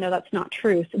 because I know that's not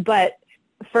true, but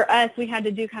for us, we had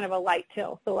to do kind of a light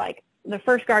till. So the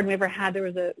first garden we ever had, there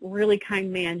was a really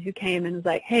kind man who came and was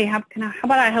like, hey, how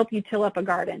about I help you till up a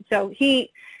garden? So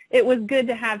it was good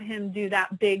to have him do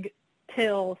that big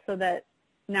till, so that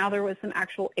now there was some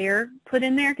actual air put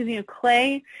in there, because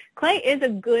clay is a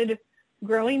good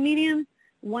growing medium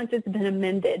once it's been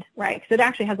amended, right? Because it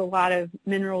actually has a lot of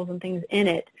minerals and things in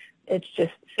it. It's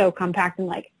just so compact,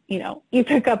 and you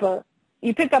pick up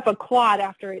a quad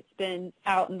after it's been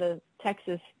out in the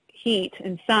Texas heat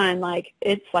and sun,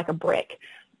 it's like a brick,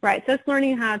 right? So it's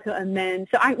learning how to amend.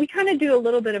 So we kind of do a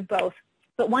little bit of both.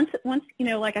 But once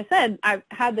like I said, I've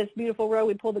had this beautiful row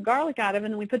we pulled the garlic out of,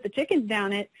 and then we put the chickens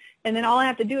down it, and then all I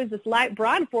have to do is this light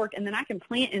broad fork, and then I can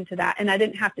plant into that, and I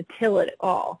didn't have to till it at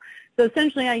all. So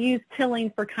essentially I use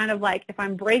tilling for kind of if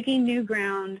I'm breaking new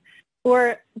ground,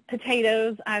 or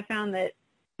potatoes. I found that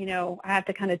I have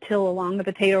to kind of till along the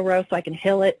potato row so I can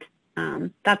hill it.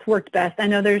 That's worked best. I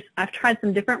know I've tried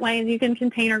some different ways. You can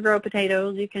container grow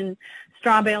potatoes, you can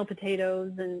straw bale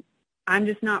potatoes, and I'm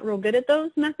just not real good at those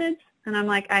methods. And I'm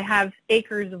like, I have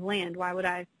acres of land. Why would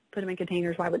I put them in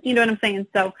containers? Why would, you know what I'm saying?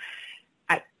 So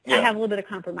I have a little bit of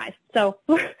compromise. So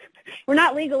we're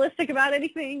not legalistic about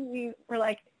anything. We're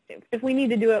like, if we need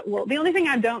to do it, well, the only thing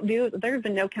I don't do, there's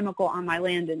been no chemical on my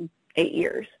land in 8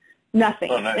 years.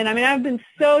 Nothing. Oh, nice. And I've been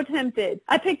so tempted.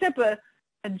 I picked up a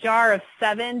jar of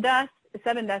 7 Dust.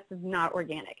 7 Dust is not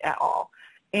organic at all.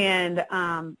 And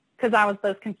because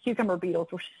those cucumber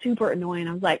beetles were super annoying.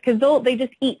 I was like, because they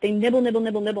just eat. They nibble,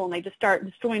 and they just start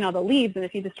destroying all the leaves. And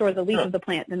if you destroy the leaves of the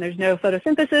plant, then there's no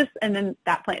photosynthesis, and then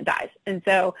that plant dies. And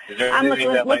so I'm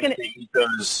looking at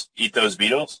eat those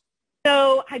beetles.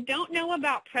 So I don't know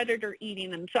about predator eating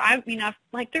them. So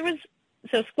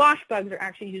So squash bugs are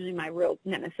actually usually my real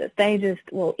nemesis. They just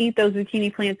will eat those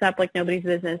zucchini plants up like nobody's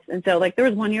business. And so there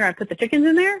was one year I put the chickens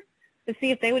in there to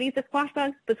see if they would eat the squash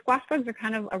bugs. But squash bugs are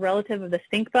kind of a relative of the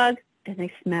stink bug, and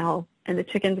they smell, and the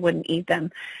chickens wouldn't eat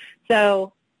them.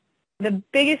 So the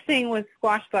biggest thing with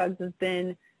squash bugs has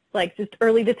been just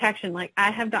early detection.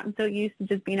 I have gotten so used to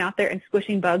just being out there and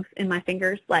squishing bugs in my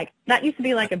fingers. That used to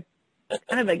be a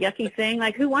kind of a yucky thing.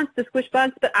 Who wants to squish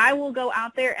bugs? But I will go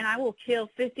out there and I will kill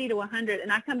 50 to 100,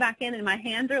 and I come back in and my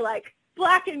hands are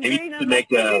black and green. I'm like,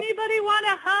 does anybody want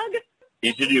a hug?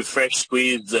 You should do fresh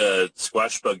squeezed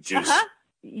squash bug juice. Uh-huh.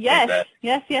 Yes,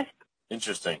 yes.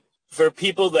 Interesting. For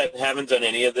people that haven't done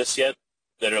any of this yet,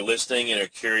 that are listening and are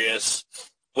curious,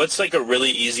 what's a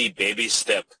really easy baby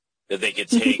step that they could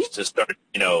take to start,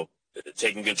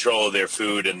 taking control of their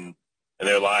food and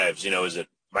their lives? Is it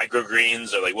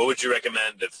microgreens, or what would you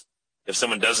recommend if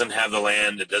someone doesn't have the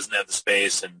land, that doesn't have the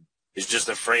space, and is just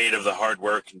afraid of the hard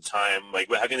work and time?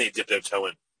 How can they dip their toe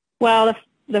in? Well,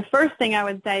 the first thing I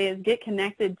would say is get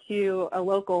connected to a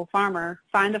local farmer.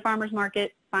 Find the farmer's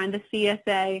market, find the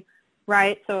CSA,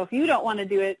 right? So if you don't want to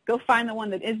do it, go find the one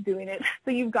that is doing it.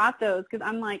 So you've got those, because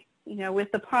I'm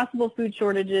with the possible food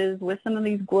shortages, with some of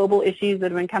these global issues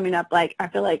that have been coming up, I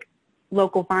feel like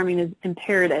local farming is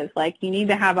imperative. You need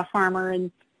to have a farmer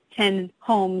in 10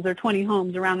 homes or 20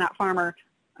 homes around that farmer.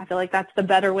 I feel like that's the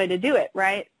better way to do it,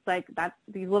 right? It's like that's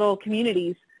these little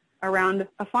communities around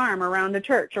a farm, around a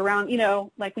church, around,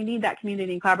 like we need that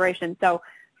community and collaboration. So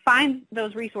find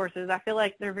those resources. I feel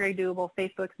like they're very doable.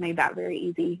 Facebook's made that very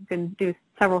easy. You can do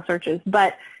several searches.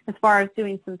 But as far as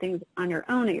doing some things on your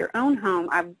own at your own home,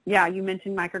 you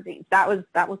mentioned microgreens. That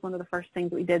was one of the first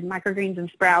things we did, microgreens and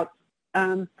sprouts.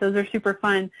 Those are super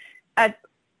fun. If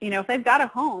they've got a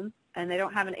home and they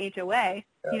don't have an HOA,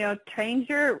 change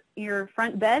your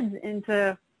front beds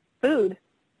into food.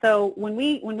 So when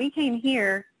we came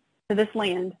here to this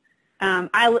land,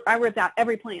 I ripped out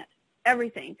every plant,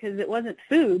 everything, because it wasn't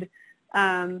food.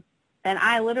 And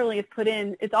I literally have put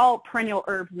in, it's all perennial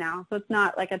herbs now. So it's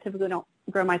not like I typically don't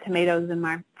grow my tomatoes in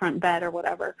my front bed or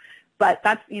whatever. But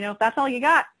that's, if that's all you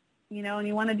got, and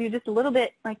you want to do just a little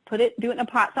bit, like do it in a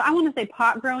pot. So I want to say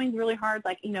pot growing is really hard,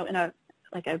 like, in a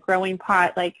growing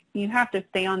pot, like you have to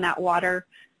stay on that water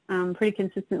pretty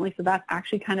consistently. So that's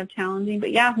actually kind of challenging.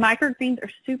 But yeah, microgreens are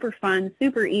super fun,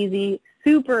 super easy,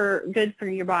 super good for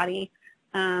your body.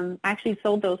 I actually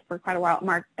sold those for quite a while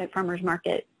at farmers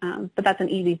market, but that's an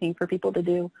easy thing for people to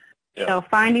do. Yeah. So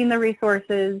finding the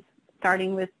resources,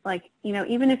 starting with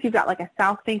even if you've got like a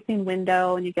south-facing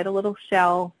window and you get a little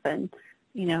shelf and,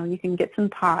 you can get some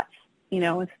pots,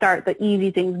 and start the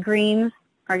easy things. Greens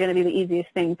are going to be the easiest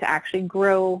thing to actually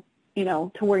grow,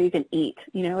 to where you can eat.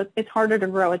 It's harder to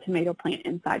grow a tomato plant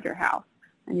inside your house,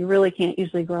 and you really can't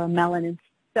usually grow a melon.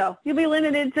 So you'll be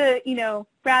limited to,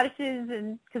 radishes,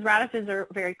 and because radishes are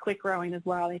very quick growing as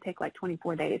well. They take like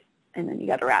 24 days, and then you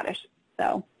got a radish.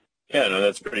 So yeah, no,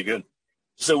 that's pretty good.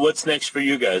 So what's next for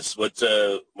you guys? What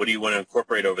do you want to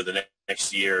incorporate over the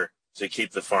next year to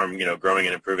keep the farm, growing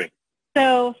and improving?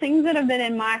 So things that have been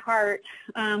in my heart,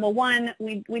 one,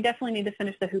 we definitely need to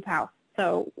finish the hoop house.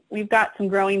 So we've got some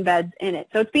growing beds in it.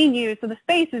 So it's being used. So the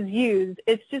space is used.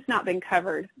 It's just not been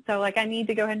covered. So I need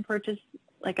to go ahead and purchase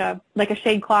like a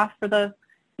shade cloth for the,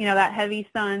 that heavy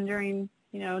sun during,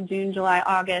 June, July,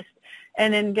 August,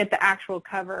 and then get the actual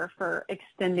cover for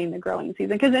extending the growing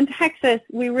season. Because in Texas,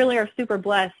 we really are super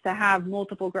blessed to have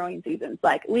multiple growing seasons.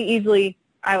 Like we easily,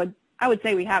 I would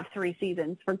say we have 3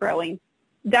 seasons for growing.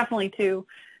 Definitely 2.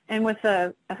 And with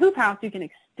a hoop house, you can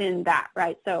extend that,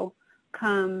 right? So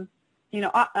come,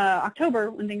 October,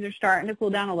 when things are starting to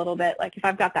cool down a little bit, like if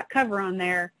I've got that cover on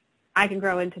there, I can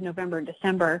grow into November and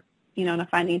December, and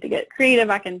if I need to get creative,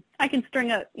 I can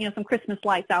string some Christmas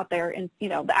lights out there and,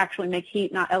 that actually make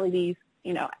heat, not LEDs,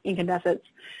 incandescents,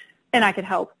 and I could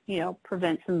help,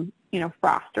 prevent some,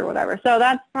 frost or whatever. So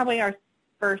that's probably our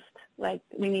first,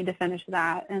 we need to finish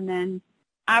that. And then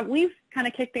we've kind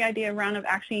of kicked the idea around of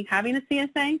actually having a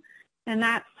CSA, and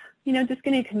that's, just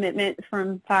getting a commitment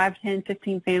from 5, 10,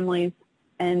 15 families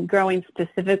and growing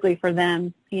specifically for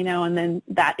them, and then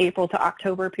that April to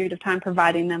October period of time,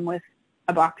 providing them with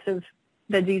a box of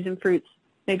veggies and fruits,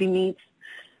 maybe meats,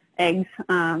 eggs.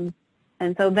 And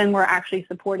so then we're actually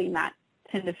supporting that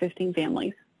 10 to 15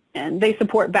 families. And they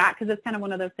support back because it's kind of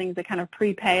one of those things that kind of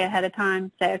prepay ahead of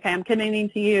time, say, okay, I'm committing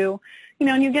to you,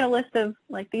 and you get a list of,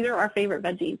 these are our favorite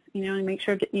veggies, and make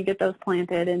sure you get those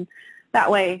planted. And that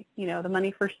way, the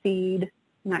money for seed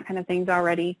and that kind of thing's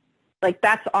already,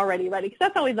 that's already ready. Because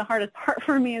that's always the hardest part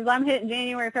for me is I'm hitting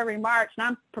January, February, March, and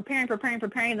I'm preparing.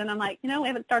 And I'm like, we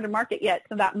haven't started market yet.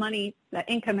 So that money, that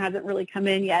income hasn't really come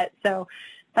in yet. So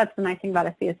that's the nice thing about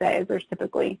a CSA is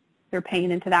they're paying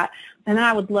into that. And then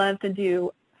I would love to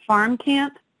do farm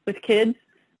camp with kids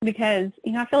because,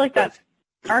 I feel like that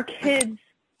our kids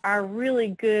are really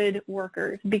good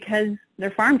workers because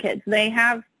they're farm kids. They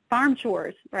have farm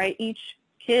chores, right? Each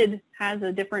kid has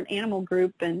a different animal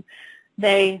group and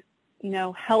they,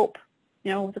 help,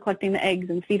 with collecting the eggs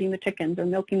and feeding the chickens or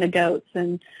milking the goats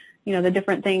and, the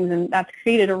different things. And that's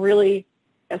created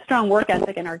a strong work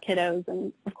ethic in our kiddos.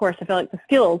 And of course, I feel like the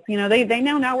skills, they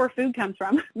know now where food comes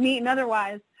from, meat and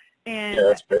otherwise. And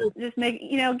just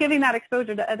giving that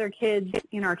exposure to other kids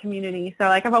in our community. So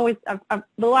I've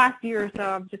the last year or so,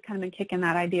 I've just kind of been kicking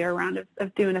that idea around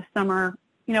of doing a summer,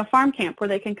 farm camp where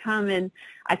they can come and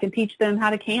I can teach them how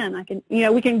to can. I can,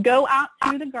 we can go out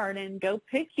to the garden, go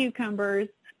pick cucumbers,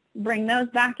 bring those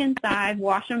back inside,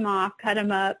 wash them off, cut them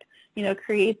up,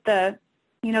 create the,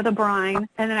 the brine,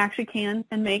 and then actually can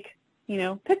and make,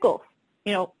 pickles,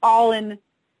 all in,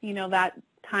 that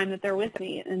time that they're with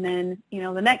me. And then,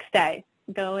 the next day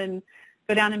go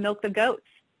down and milk the goats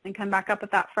and come back up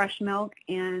with that fresh milk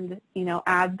and,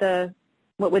 add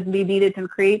what would be needed to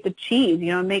create the cheese,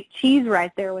 make cheese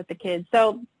right there with the kids.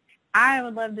 So I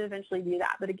would love to eventually do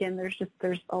that. But again,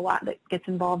 there's a lot that gets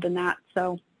involved in that.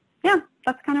 So yeah,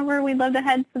 that's kind of where we'd love to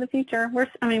head for the future. We're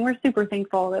super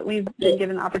thankful that we've been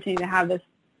given the opportunity to have this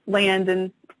land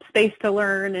and space to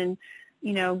learn and,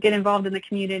 get involved in the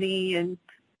community. And,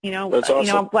 That's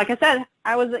awesome. like I said,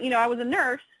 I was a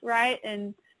nurse, right?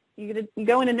 And you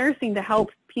go into nursing to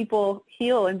help people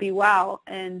heal and be well.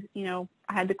 And,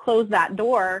 I had to close that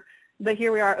door. But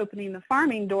here we are opening the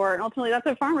farming door, and ultimately that's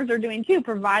what farmers are doing too,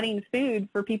 providing food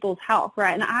for people's health,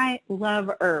 right? And I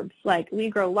love herbs. Like, we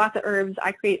grow lots of herbs.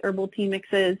 I create herbal tea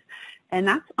mixes, and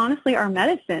that's honestly our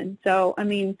medicine. So,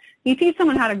 you teach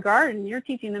someone how to garden, you're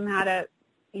teaching them how to,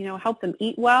 help them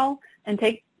eat well and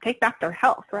take back their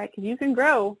health, right? Because you can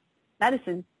grow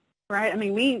medicine, right?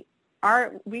 We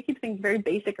keep things very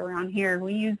basic around here.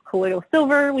 We use colloidal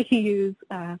silver. We use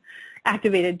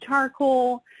activated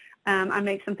charcoal. I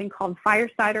make something called fire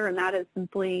cider, and that is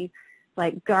simply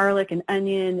like garlic and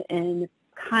onion and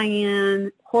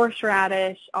cayenne,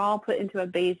 horseradish, all put into a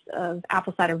base of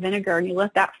apple cider vinegar, and you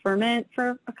let that ferment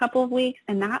for a couple of weeks,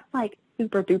 and that's like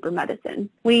super duper medicine.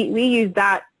 We used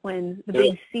that when the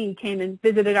big C came and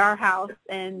visited our house,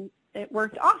 and it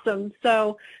worked awesome.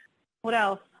 So what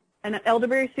else? And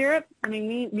elderberry syrup,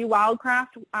 we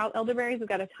wildcraft out elderberries. We've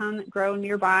got a ton that grow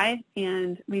nearby,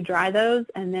 and we dry those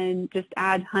and then just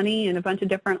add honey and a bunch of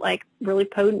different, like, really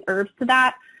potent herbs to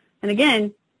that. And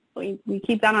again, we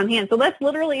keep that on hand. So that's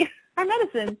literally our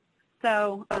medicine.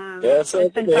 So it's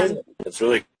been amazing. Fun. It's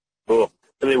really cool.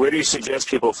 Where do you suggest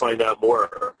people find out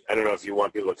more? I don't know if you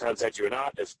want people to contact you or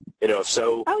not. If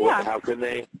so, how can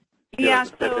they?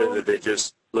 So they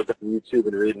just look up YouTube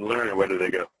and read and learn, or where do they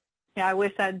go? Yeah, I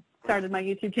wish I'd started my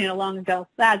YouTube channel long ago.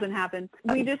 That hasn't happened.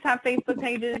 We just have Facebook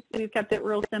pages. We've kept it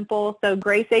real simple. So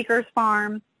Grace Acres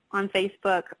Farm on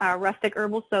Facebook, Rustic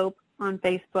Herbal Soap on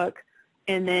Facebook,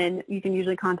 and then you can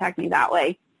usually contact me that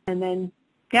way. And then,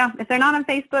 if they're not on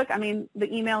Facebook,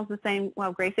 the email is the same.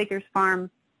 Well, Grace Acres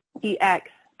Farm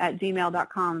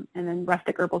ex@gmail.com, and then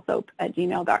Rustic Herbal Soap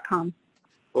 @gmail.com.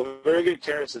 Well, very good,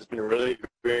 Karis. It's been really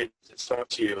great to talk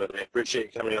to you, and I appreciate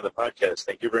you coming on the podcast.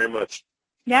 Thank you very much.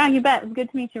 Yeah, you bet. It's good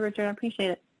to meet you, Richard. I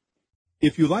appreciate it.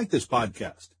 If you like this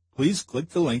podcast, please click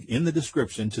the link in the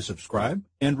description to subscribe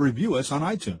and review us on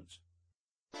iTunes.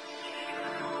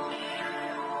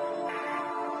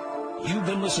 You've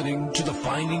been listening to the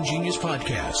Finding Genius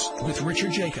podcast with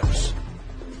Richard Jacobs.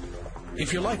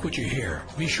 If you like what you hear,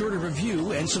 be sure to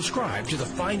review and subscribe to the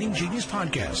Finding Genius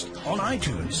podcast on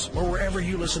iTunes or wherever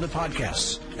you listen to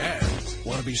podcasts. And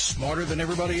want to be smarter than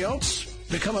everybody else?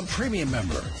 Become a premium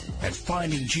member at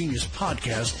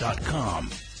findinggeniuspodcast.com.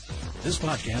 This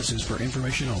podcast is for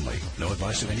information only. No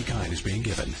advice of any kind is being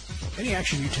given. Any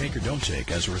action you take or don't take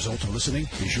as a result of listening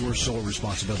is your sole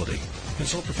responsibility.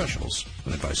 Consult professionals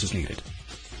when advice is needed.